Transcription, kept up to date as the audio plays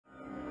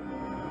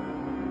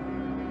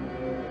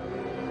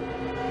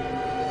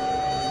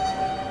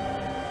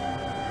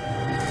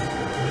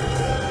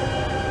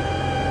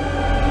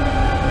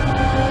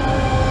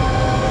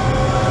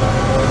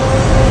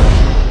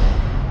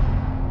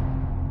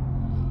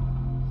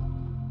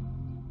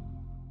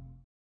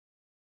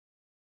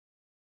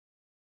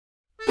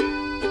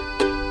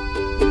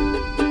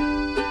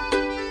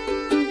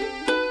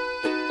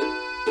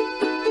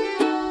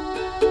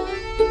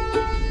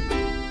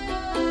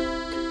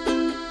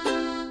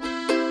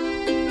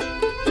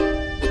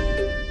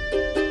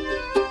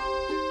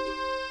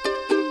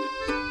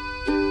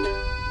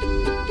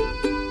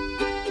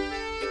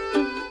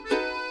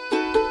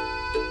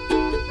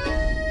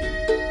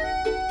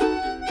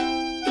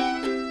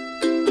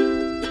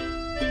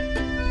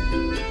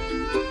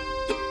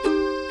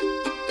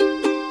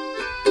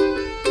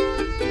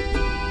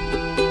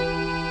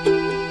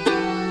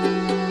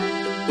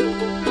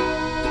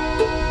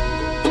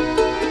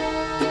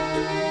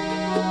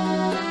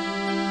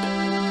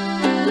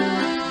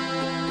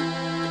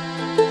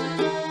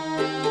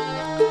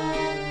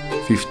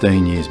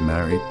15 years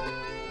married.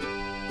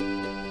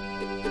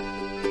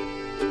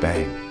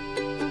 Bang.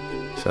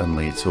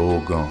 Suddenly it's all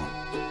gone.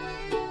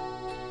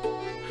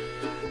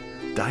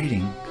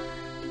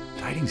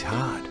 Dating's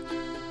hard.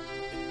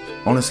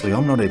 Honestly,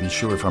 I'm not even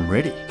sure if I'm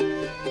ready.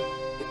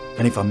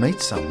 And if I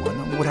meet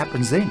someone, what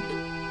happens then?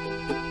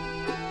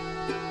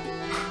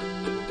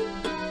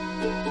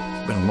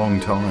 It's been a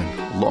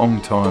long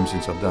time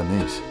since I've done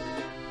this.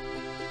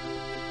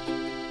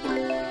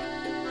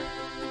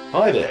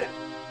 Hi there,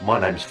 my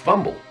name's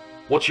Fumble.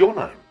 What's your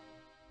name?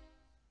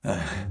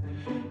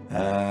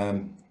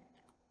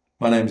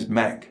 My name's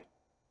Mac.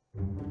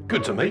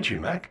 Good to meet you,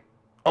 Mac.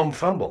 I'm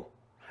Fumble.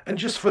 And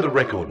just for the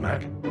record,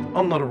 Mac,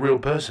 I'm not a real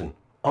person.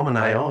 I'm an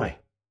AI.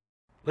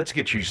 Let's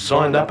get you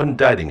signed up and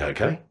dating,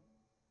 okay?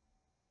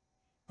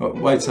 Oh,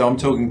 wait, so I'm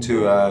talking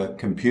to a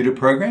computer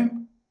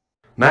program?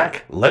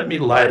 Mac, let me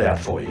lay it out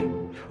for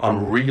you.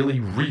 I'm really,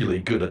 really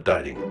good at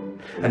dating.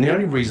 And the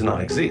only reason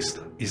I exist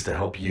is to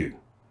help you.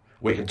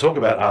 We can talk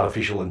about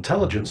artificial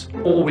intelligence,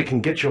 or we can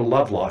get your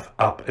love life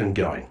up and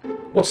going.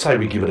 What say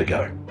we give it a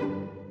go?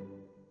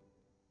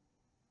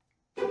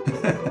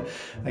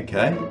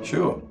 Okay,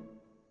 sure.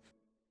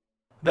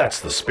 That's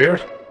the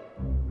spirit.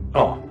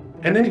 Oh,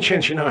 and any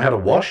chance you know how to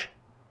wash?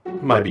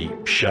 Maybe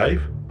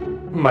shave?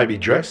 Maybe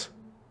dress?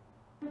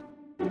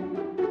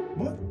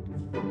 What?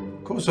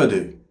 Of course I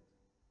do.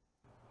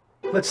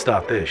 Let's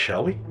start there,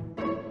 shall we?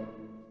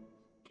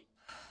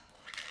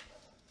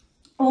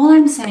 All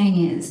I'm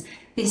saying is,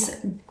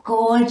 this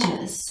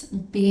gorgeous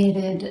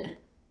bearded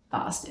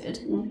bastard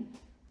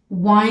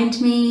wined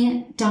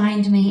me,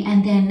 dined me,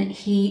 and then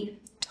he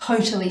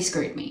totally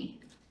screwed me.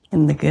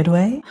 In the good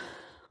way?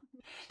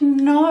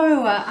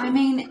 No, I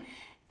mean,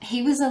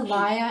 he was a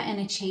liar and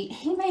a cheat.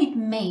 He made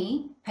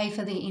me pay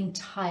for the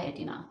entire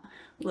dinner.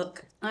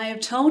 Look, I have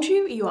told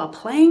you, you are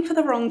playing for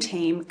the wrong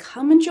team.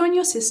 Come and join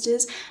your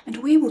sisters and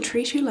we will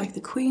treat you like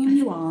the queen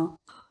you are.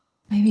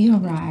 Maybe you're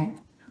right.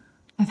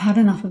 I've had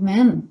enough of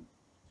men.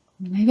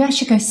 Maybe I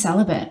should go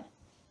celibate.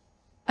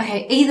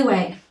 Okay, either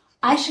way,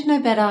 I should know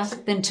better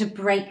than to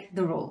break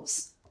the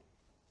rules.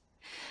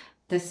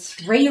 The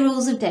 3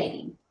 rules of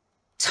dating.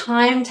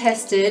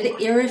 Time-tested,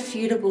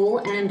 irrefutable,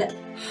 and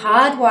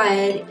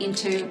hardwired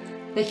into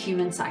the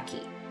human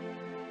psyche.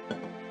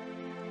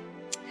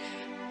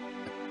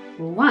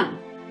 Rule 1.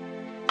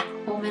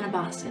 All men are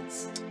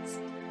bastards.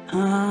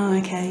 Oh,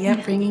 okay,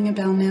 yep, ringing a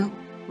bell now.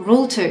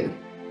 Rule 2.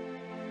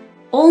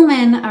 All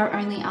men are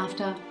only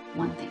after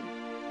one thing.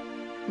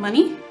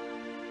 Money?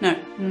 No.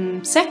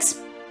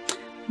 Sex?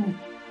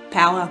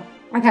 Power.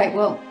 Okay,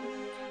 well,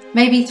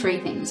 maybe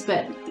 3 things,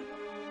 but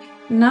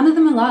none of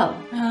them are love.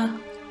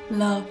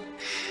 Love.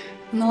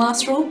 And the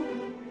last rule?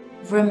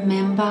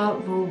 Remember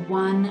rule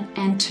 1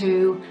 and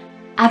 2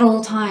 at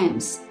all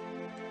times,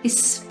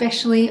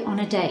 especially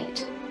on a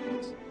date.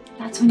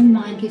 That's when your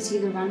mind gives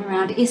you the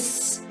runaround,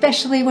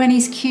 especially when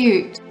he's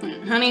cute.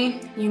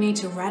 Honey, you need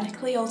to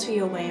radically alter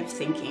your way of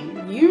thinking.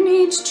 You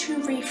need to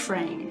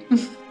reframe.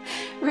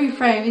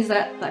 Reframe, is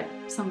that like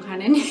some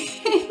kind of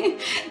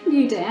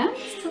new dance?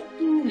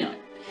 No.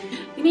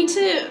 You need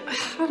to,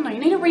 I don't know, you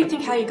need to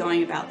rethink how you're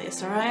going about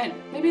this, alright?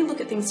 Maybe look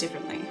at things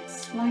differently.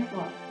 Like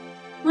what?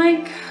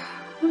 Like,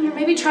 I don't know,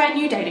 maybe try a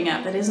new dating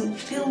app that isn't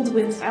filled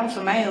with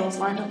alpha males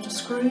lined up to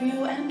screw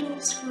you and or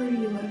screw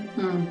you.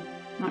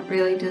 Not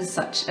really. Does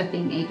such a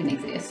thing even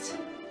exist?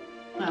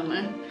 I don't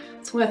know.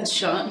 It's worth a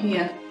shot.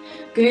 Here.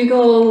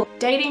 Google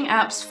dating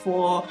apps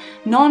for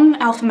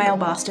non-alpha male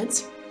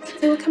bastards.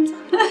 See what comes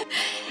up.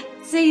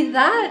 See,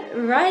 that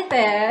right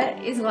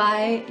there is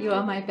why you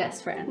are my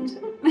best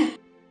friend.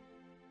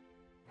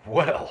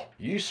 Well,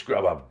 you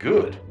scrub up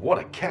good. What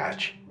a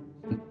catch.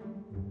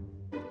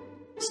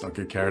 Let's not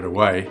get carried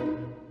away.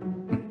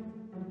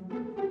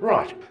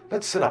 Right,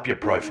 let's set up your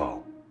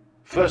profile.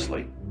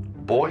 Firstly,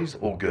 boys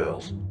or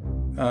girls?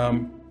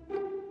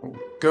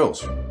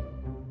 Girls.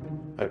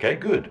 Okay,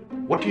 good.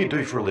 What do you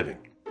do for a living?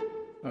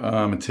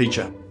 I'm a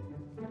teacher.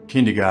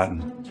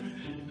 Kindergarten.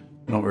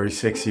 Not very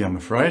sexy, I'm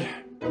afraid.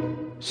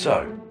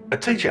 So, a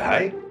teacher,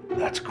 hey?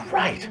 That's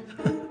great.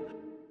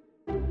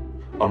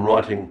 I'm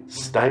writing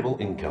stable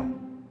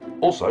income.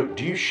 Also,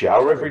 do you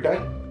shower every day?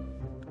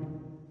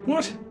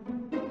 What?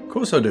 Of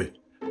course I do.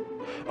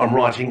 I'm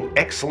writing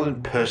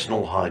excellent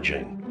personal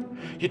hygiene.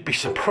 You'd be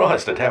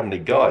surprised at how many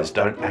guys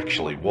don't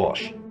actually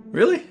wash.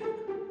 Really?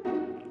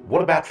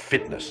 What about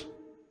fitness?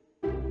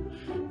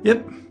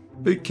 Yep.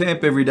 Boot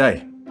camp every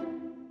day.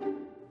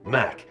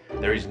 Mac,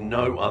 there is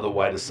no other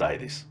way to say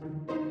this.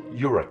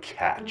 You're a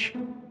catch.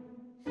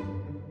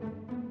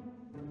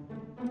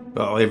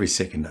 Well, every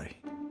second day.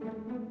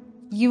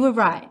 You were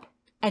right.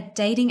 A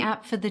dating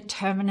app for the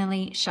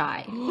terminally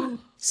shy.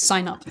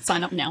 Sign up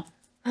now.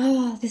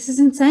 Oh, this is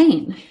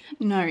insane.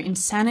 No,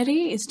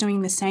 insanity is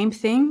doing the same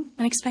thing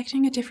and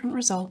expecting a different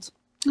result.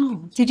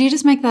 Oh, did you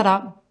just make that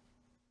up?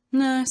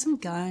 No, some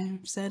guy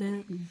said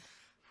it.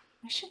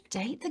 I should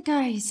date the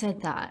guy who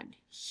said that.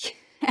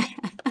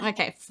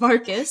 Okay,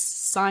 focus.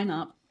 Sign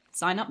up.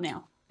 Sign up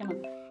now. Come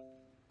on.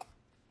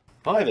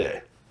 Hi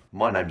there.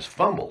 My name's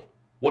Fumble.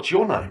 What's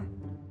your name?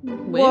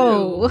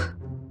 Whoa.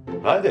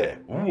 Hi there.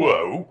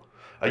 Whoa.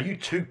 Are you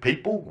two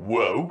people?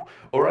 Whoa.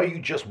 Or are you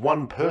just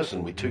one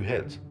person with two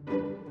heads?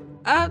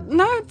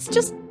 No, it's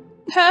just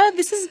her.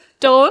 This is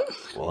Dawn.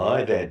 Well,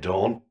 hi there,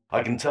 Dawn.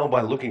 I can tell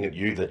by looking at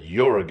you that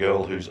you're a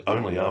girl who's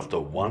only after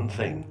one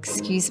thing.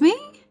 Excuse me?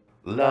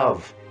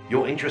 Love.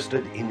 You're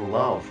interested in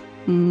love.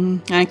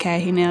 Okay,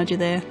 he nailed you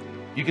there.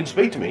 You can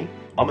speak to me.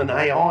 I'm an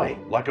AI,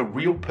 like a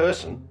real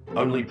person,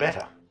 only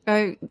better.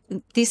 Oh,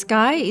 this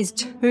guy is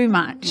too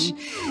much.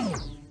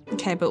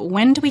 Okay, but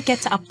when do we get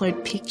to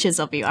upload pictures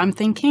of you? I'm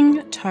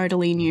thinking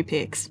totally new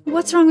pics.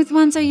 What's wrong with the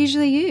ones I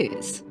usually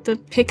use? The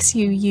pics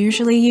you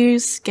usually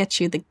use get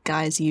you the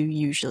guys you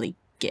usually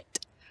get.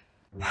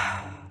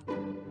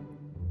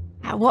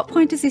 At what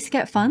point does this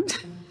get fun?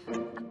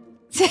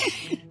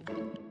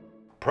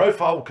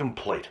 Profile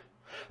complete.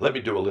 Let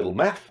me do a little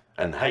math,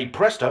 and hey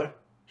presto,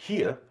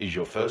 here is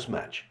your first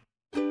match.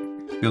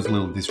 Feels a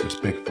little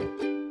disrespectful.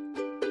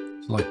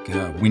 It's like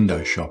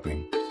window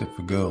shopping, except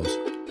for girls.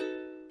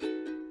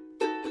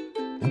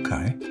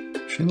 Okay,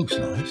 she looks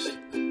nice.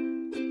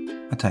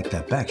 I take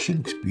that back, she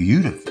looks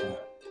beautiful.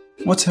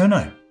 What's her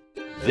name?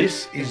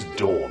 This is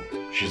Dawn.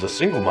 She's a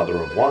single mother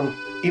of one,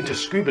 into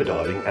scuba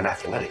diving and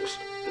athletics.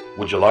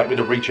 Would you like me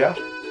to reach out?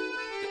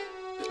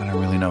 I don't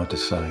really know what to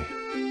say.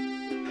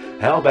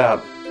 How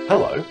about,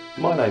 hello,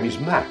 my name is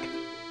Mac.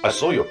 I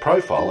saw your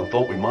profile and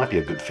thought we might be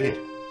a good fit.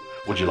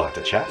 Would you like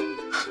to chat?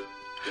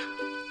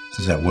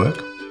 Does that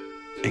work?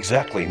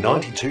 Exactly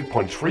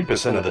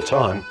 92.3% of the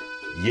time,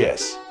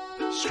 yes.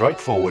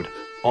 Straightforward,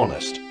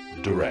 honest,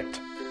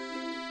 direct.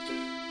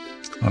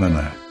 I don't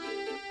know.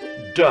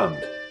 Done.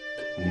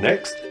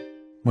 Next,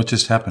 What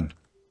just happened?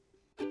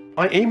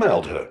 I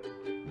emailed her.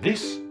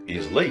 This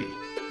is Lee.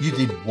 You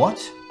did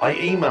what? I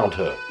emailed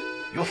her.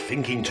 You're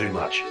thinking too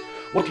much.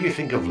 What do you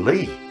think of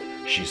Lee?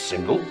 She's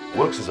single,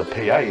 works as a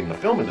PA in the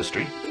film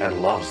industry,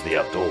 and loves the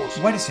outdoors.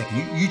 Wait a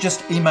second, you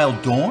just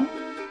emailed Dawn?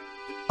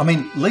 I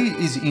mean, Lee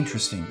is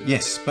interesting,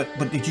 yes, but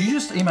did you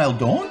just email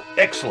Dawn?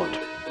 Excellent.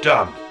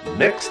 Done.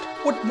 Next,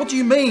 What do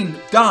you mean,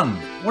 done?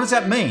 What does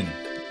that mean?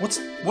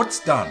 What's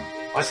done?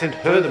 I sent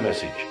her the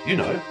message. You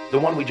know, the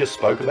one we just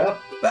spoke about.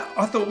 But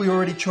I thought we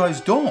already chose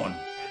Dawn.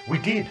 We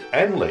did,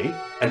 and Lee,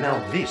 and now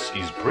this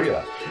is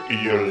Priya.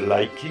 You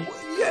like it?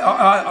 Yeah,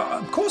 I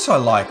of course I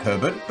like her,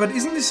 but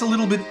isn't this a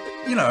little bit,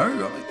 you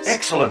know...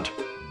 Excellent.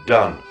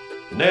 Done.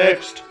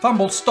 Next.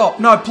 Fumble, stop.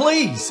 No,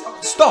 please.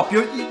 Stop.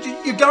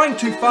 You're going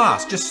too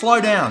fast. Just slow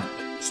down.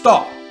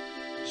 Stop.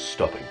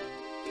 Stopping.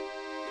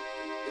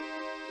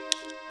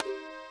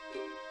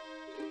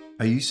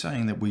 Are you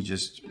saying that we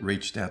just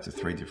reached out to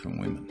 3 different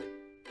women?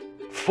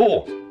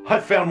 4. I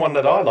found one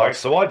that I like,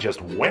 so I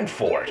just went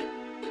for it.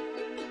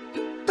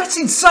 That's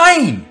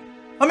insane!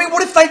 I mean,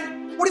 what if they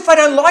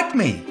don't like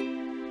me?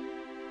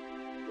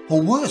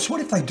 Or worse,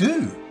 what if they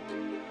do?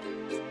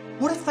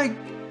 What if they...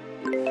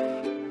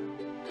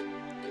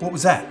 What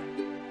was that?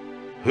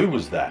 Who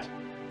was that?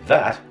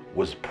 That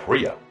was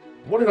Priya.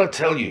 What did I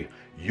tell you?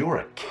 You're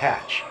a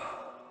catch.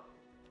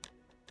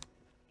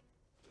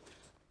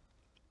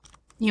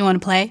 You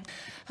want to play?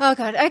 Oh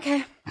God,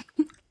 okay.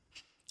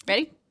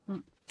 Ready?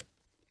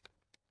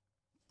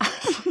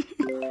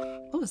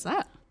 What was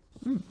that?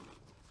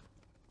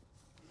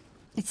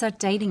 It's that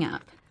dating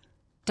app.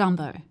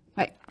 Dumbo.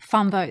 Wait,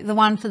 Fumbo, the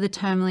one for the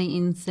terminally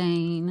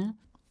insane.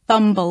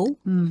 Fumble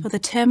for the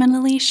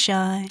terminally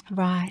shy.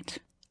 Right.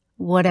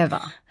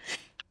 Whatever.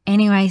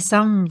 Anyway,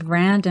 some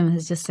random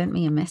has just sent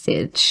me a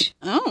message.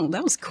 Oh,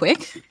 that was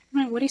quick.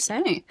 What do you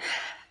say?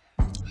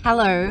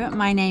 Hello,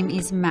 my name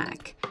is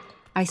Mac.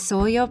 I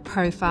saw your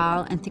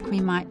profile and think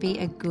we might be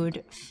a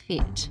good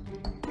fit.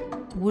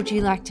 Would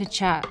you like to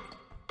chat?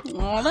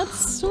 Oh,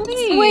 that's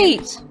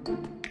sweet.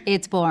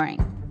 It's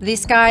boring.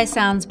 This guy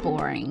sounds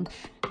boring.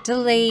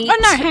 Delete. Oh,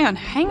 no,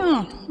 hang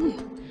on.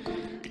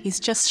 He's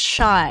just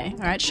shy,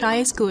 all right? Shy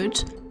is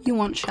good. You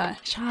want shy.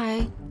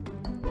 Shy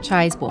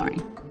is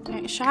boring.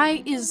 Okay,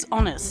 shy is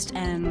honest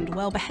and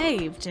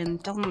well-behaved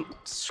and doesn't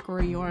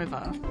screw you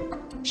over.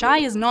 Shy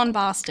is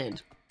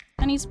non-bastard.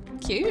 And he's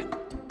cute,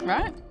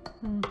 right?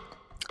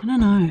 I don't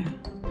know.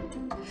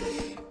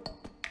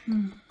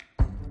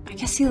 I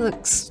guess he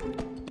looks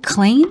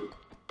clean.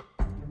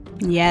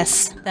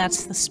 Yes,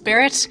 that's the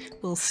spirit.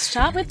 We'll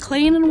start with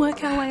clean and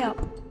work our way up.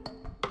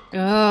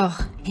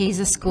 Ugh, he's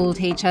a school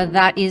teacher.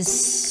 That is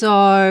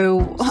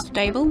so...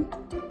 Stable,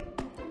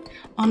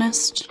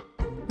 honest,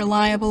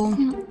 reliable.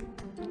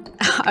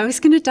 I was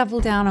going to double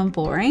down on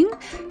boring.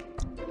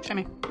 Show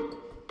me.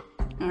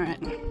 All right.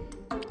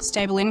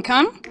 Stable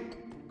income.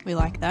 We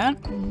like that.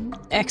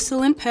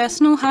 Excellent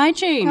personal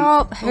hygiene.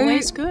 Oh,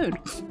 always good.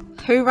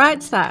 Who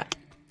writes that?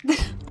 I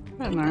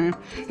don't know.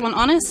 Someone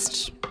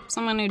honest.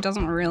 Someone who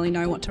doesn't really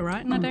know what to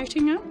write in a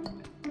dating app.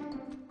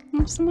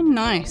 Someone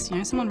nice,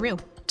 someone real.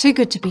 Too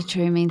good to be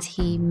true means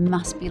he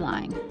must be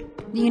lying.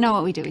 You know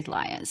what we do with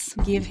liars.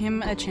 Give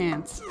him a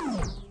chance.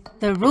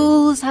 The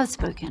rules have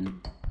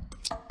spoken.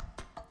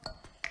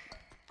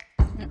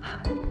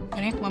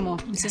 Ready? One more.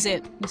 This is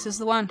it. This is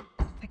the one.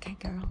 Okay,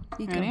 girl.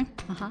 You Ready? go.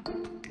 Uh-huh.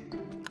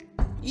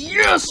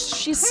 Yes!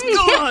 She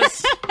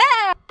scores!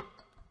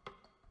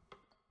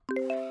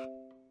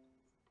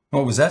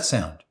 What was that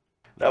sound?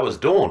 That was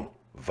Dawn,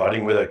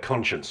 voting with her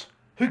conscience.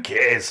 Who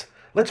cares?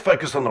 Let's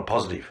focus on the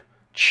positive.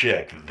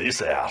 Check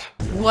this out.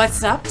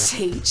 What's up,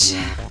 Teach?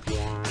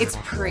 It's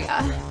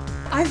Priya.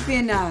 I've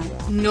been,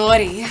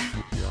 naughty.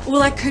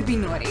 Well, I could be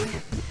naughty.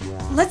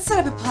 Let's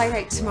set up a play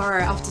date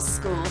tomorrow after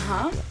school,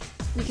 huh?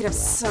 We could have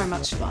so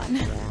much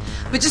fun.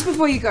 But just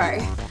before you go,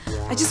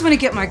 I just want to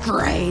get my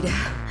grade.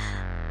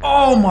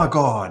 Oh my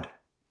God.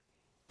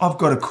 I've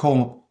got to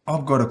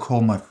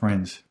call my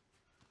friends.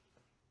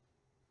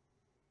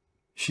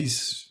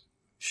 She's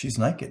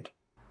naked.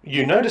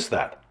 You noticed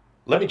that?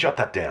 Let me jot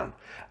that down.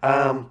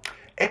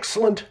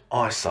 Excellent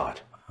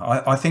eyesight.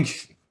 I think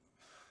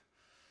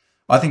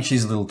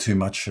she's a little too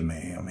much for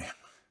me. I mean,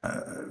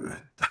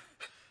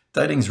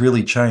 dating's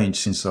really changed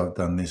since I've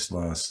done this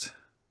last.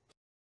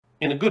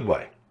 In a good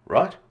way,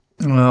 right?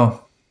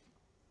 Well,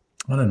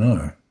 I don't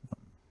know.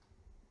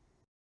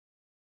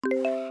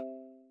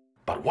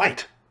 But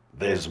wait,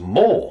 there's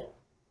more.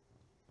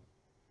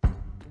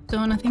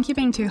 Dawn, I think you're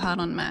being too hard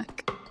on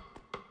Mac.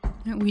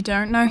 We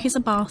don't know he's a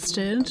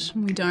bastard.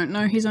 We don't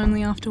know he's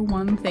only after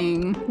one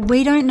thing.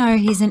 We don't know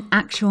he's an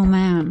actual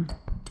man.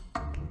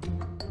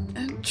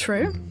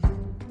 True.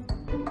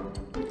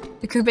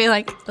 It could be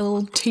like a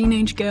little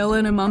teenage girl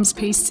in her mum's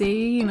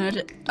PC, you know.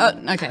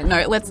 Okay,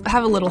 no, let's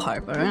have a little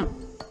hope, alright?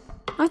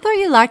 I thought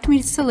you liked me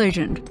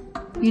disillusioned.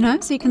 You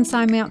know, so you can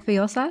sign me up for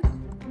your side.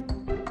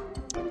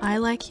 I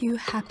like you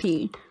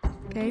happy,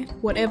 okay?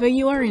 Whatever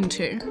you are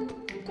into.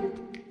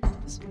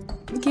 Just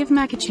give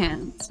Mac a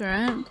chance,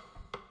 alright?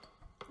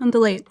 And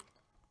delete.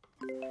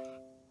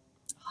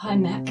 Hi,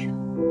 Mac.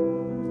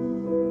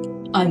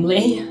 I'm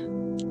Lee.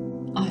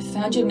 I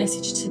found your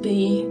message to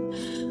be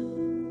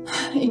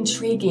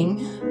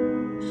intriguing.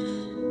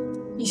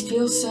 You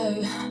feel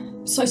so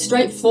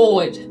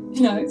straightforward,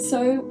 you know,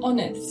 so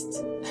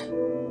honest.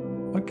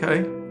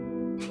 Okay.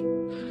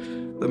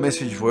 The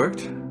message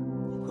worked. It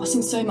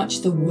wasn't so much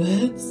the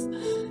words,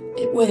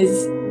 it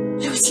was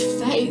your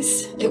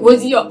face, it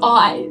was your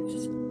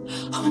eyes.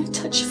 I want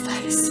to touch your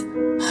face.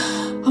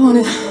 I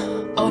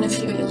want to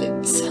feel your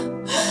lips.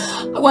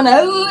 I want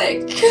to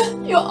lick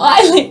your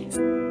eyelids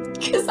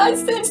because I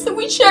sense that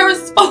we share a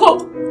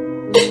soul.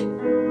 I'm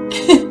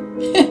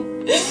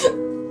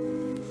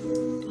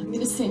going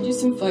to send you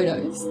some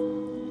photos.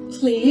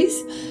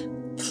 Please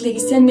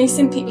send me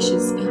some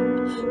pictures, but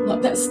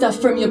not that stuff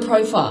from your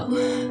profile.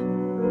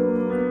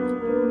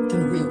 The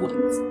real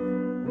ones.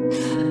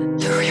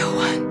 The real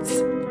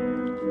ones.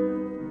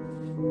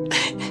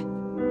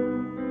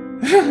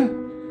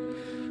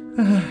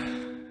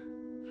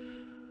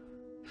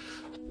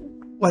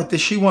 Wait,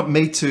 does she want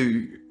me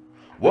to...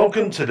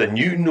 Welcome to the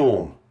new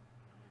norm.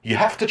 You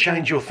have to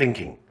change your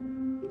thinking.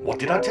 What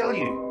did I tell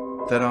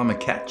you? That I'm a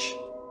catch?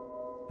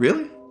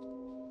 Really?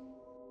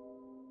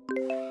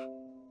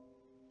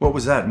 What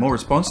was that? More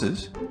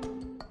responses?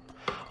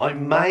 I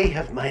may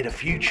have made a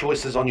few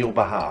choices on your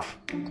behalf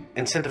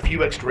and sent a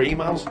few extra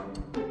emails.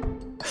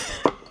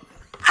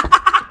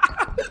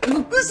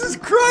 This is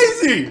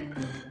crazy!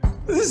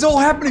 This is all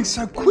happening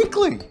so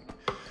quickly.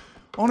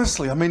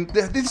 Honestly, I mean,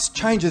 this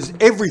changes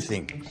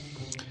everything.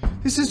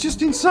 This is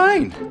just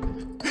insane.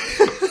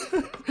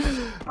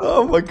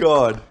 Oh my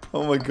God.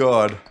 Oh my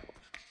God.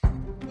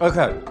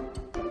 Okay.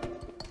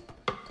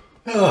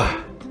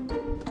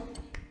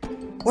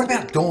 What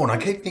about Dawn? I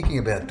keep thinking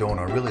about Dawn.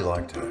 I really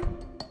liked her.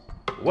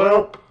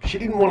 Well, she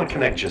didn't want to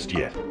connect just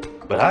yet.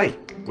 But hey,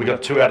 we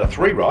got 2 out of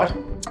 3, right?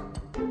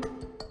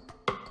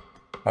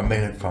 I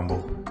mean it,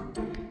 Fumble.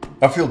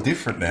 I feel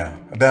different now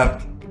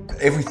about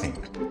everything.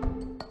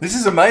 This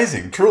is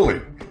amazing,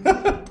 truly.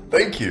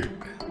 Thank you.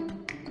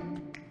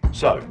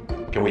 So,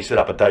 can we set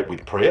up a date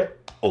with Priya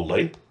or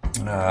Lee?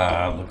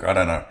 Look, I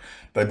don't know.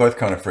 They both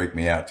kind of freak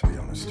me out, to be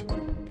honest.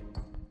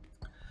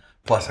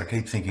 Plus, I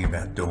keep thinking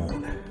about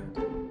Dawn.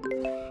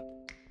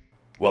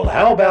 Well,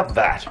 how about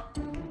that?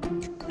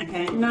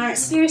 Okay, no,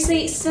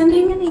 seriously,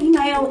 sending an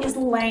email is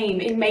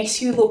lame. It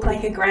makes you look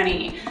like a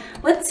granny.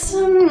 Let's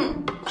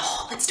do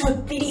a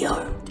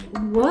video.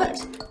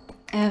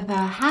 Whatever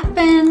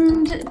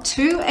happened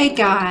to a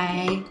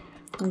guy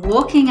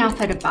walking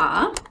up at a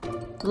bar,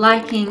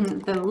 liking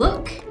the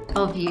look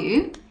of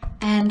you,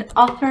 and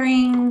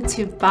offering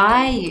to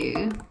buy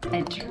you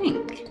a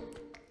drink?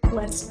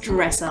 Let's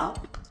dress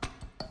up.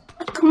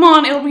 Come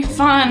on, it'll be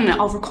fun.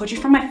 I'll record you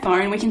from my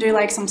phone. We can do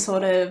like some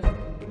sort of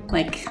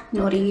like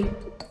naughty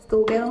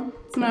schoolgirl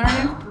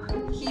scenario.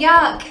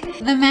 Yuck!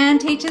 The man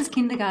teaches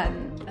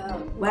kindergarten.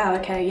 Wow,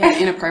 okay, yeah,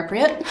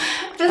 inappropriate.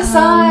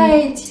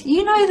 Besides,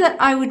 you know that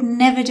I would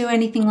never do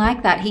anything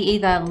like that. He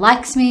either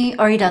likes me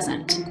or he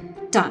doesn't.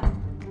 Done.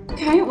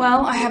 Okay,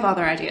 well, I have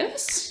other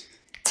ideas.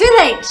 Too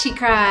late, she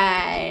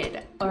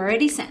cried.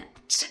 Already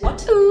sent.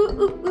 What? Ooh,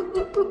 ooh, ooh,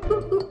 ooh,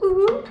 ooh, ooh,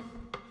 ooh.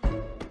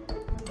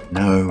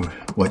 Know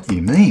what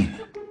you mean,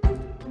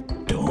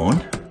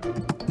 Dawn.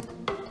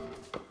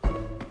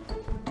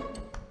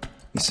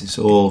 This is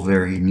all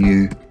very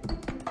new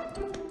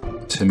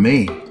to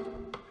me.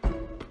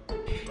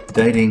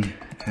 Dating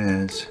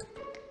has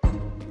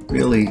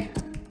really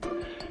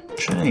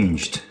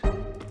changed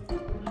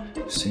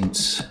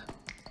since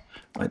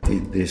I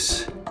did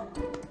this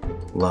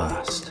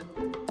last.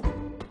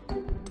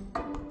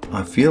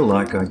 I feel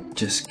like I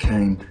just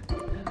came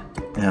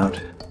out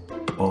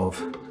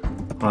of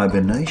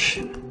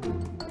hibernation.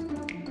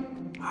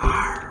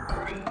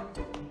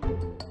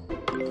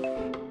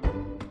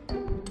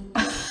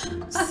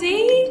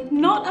 See?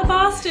 Not a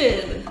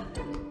bastard.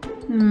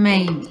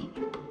 Maybe.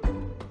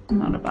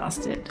 Not a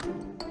bastard.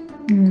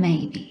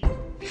 Maybe.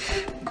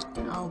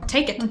 I'll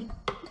take it.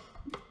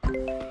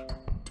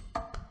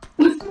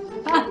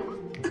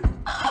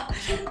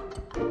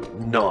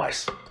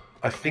 Nice.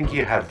 I think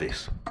you have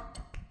this.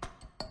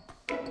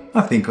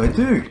 I think I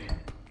do.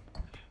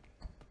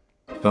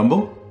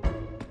 Fumble?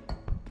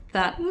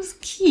 That was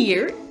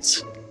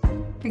cute.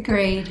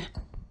 Agreed.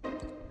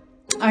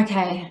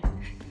 Okay.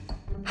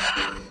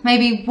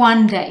 Maybe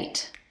one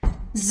date.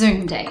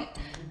 Zoom date.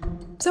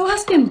 So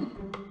ask him.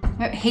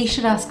 No, he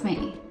should ask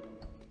me.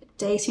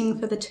 Dating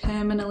for the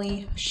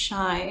terminally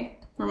shy.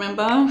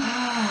 Remember?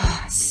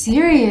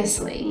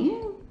 Seriously?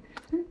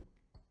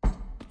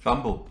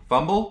 Fumble.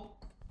 Fumble?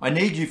 I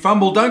need you.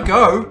 Fumble, don't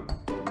go.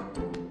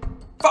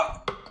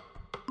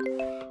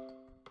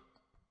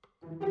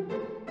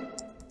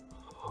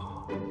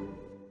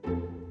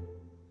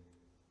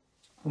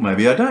 Well,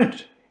 maybe I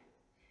don't.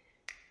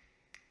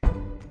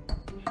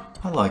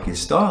 I like your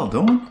style,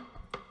 Dawn.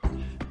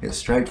 It's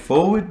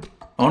straightforward,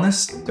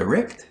 honest,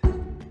 direct.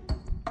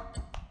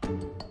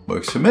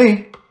 Works for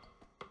me.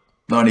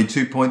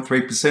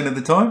 92.3% of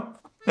the time.